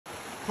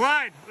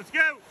Clyde, let's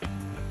go.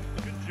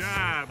 Good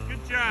job,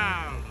 good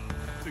job.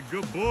 It's a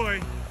good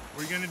boy.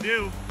 What are you gonna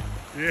do?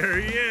 There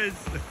he is.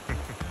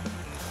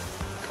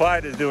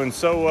 Clyde is doing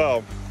so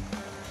well.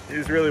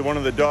 He's really one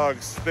of the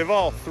dogs. They've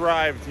all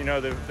thrived, you know,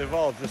 they've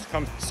all just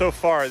come so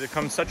far. They've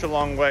come such a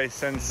long way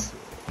since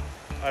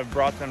I've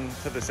brought them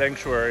to the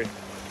sanctuary.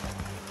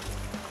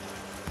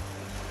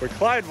 But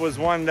Clyde was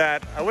one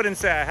that, I wouldn't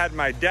say I had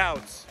my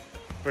doubts,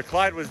 but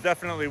Clyde was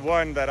definitely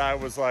one that I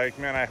was like,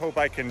 man, I hope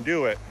I can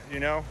do it, you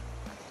know?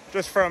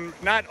 Just from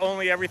not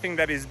only everything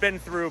that he's been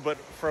through, but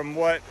from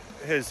what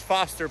his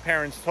foster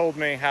parents told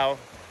me, how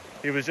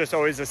he was just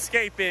always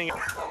escaping.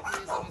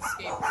 He's an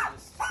escape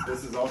artist.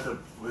 This is also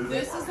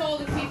This is all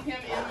to keep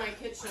him in my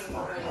kitchen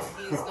when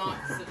he's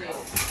not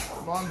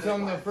sedated. Mom, tell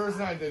him the first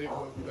night that he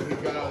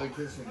got out of the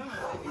kitchen.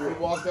 He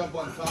walked up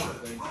on top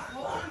of things.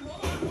 Hold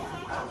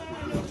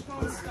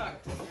on.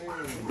 Stuck.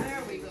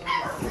 There we go.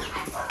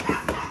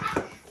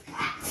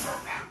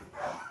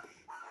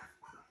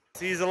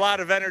 He's a lot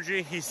of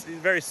energy. He's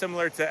very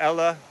similar to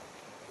Ella.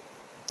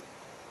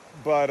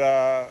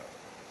 But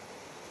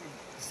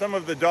some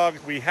of the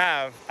dogs we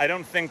have, I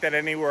don't think that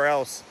anywhere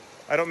else,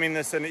 I don't mean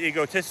this in an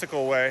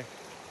egotistical way.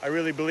 I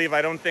really believe,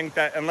 I don't think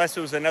that unless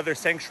it was another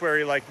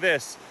sanctuary like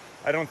this,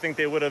 I don't think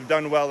they would have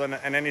done well in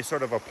any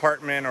sort of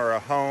apartment or a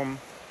home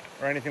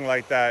or anything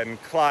like that. And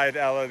Clyde,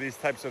 Ella, these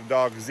types of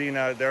dogs,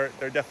 Xena,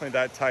 they're definitely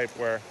that type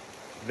where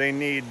they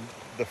need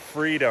the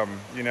freedom,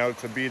 you know,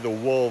 to be the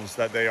wolves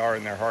that they are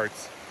in their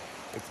hearts.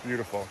 It's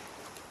beautiful.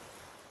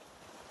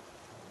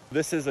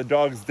 This is a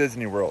dog's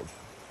Disney World,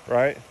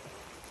 right?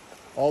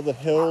 All the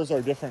hills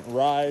are different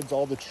rides,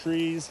 all the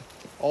trees,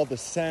 all the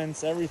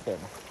scents, everything.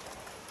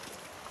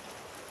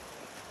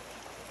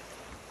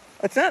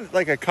 It's not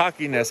like a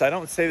cockiness. I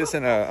don't say this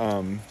in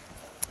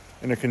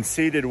a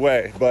conceited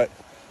way, but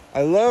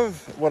I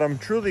love, what I'm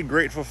truly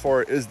grateful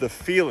for is the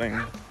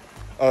feeling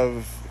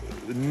of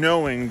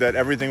knowing that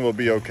everything will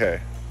be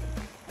okay.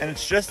 And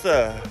it's just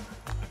a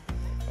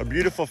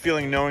beautiful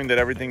feeling knowing that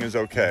everything is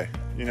okay.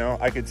 You know,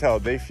 I could tell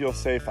they feel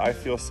safe, I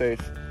feel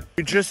safe.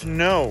 You just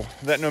know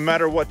that no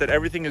matter what, that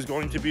everything is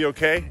going to be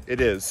okay,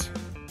 it is.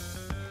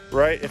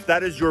 Right? If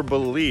that is your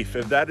belief,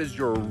 if that is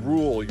your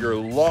rule, your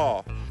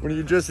law, when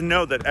you just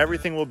know that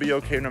everything will be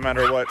okay no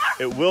matter what,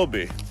 it will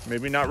be.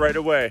 Maybe not right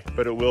away,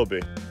 but it will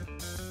be.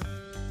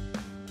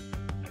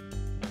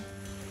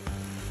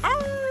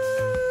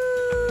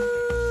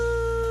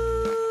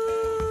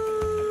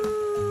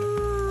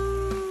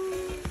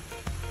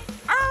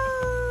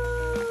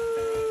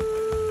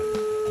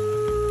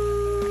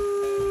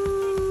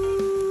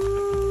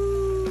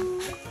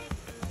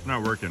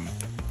 Not working.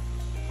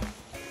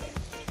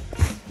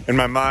 In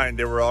my mind,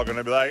 they were all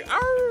gonna be like,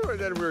 "Ow!" And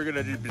then we were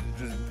gonna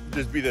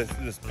just be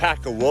this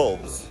pack of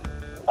wolves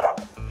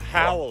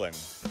howling.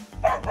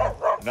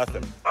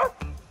 Nothing.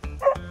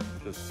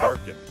 Just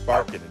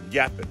barking and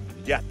yapping.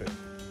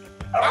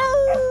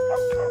 Ow!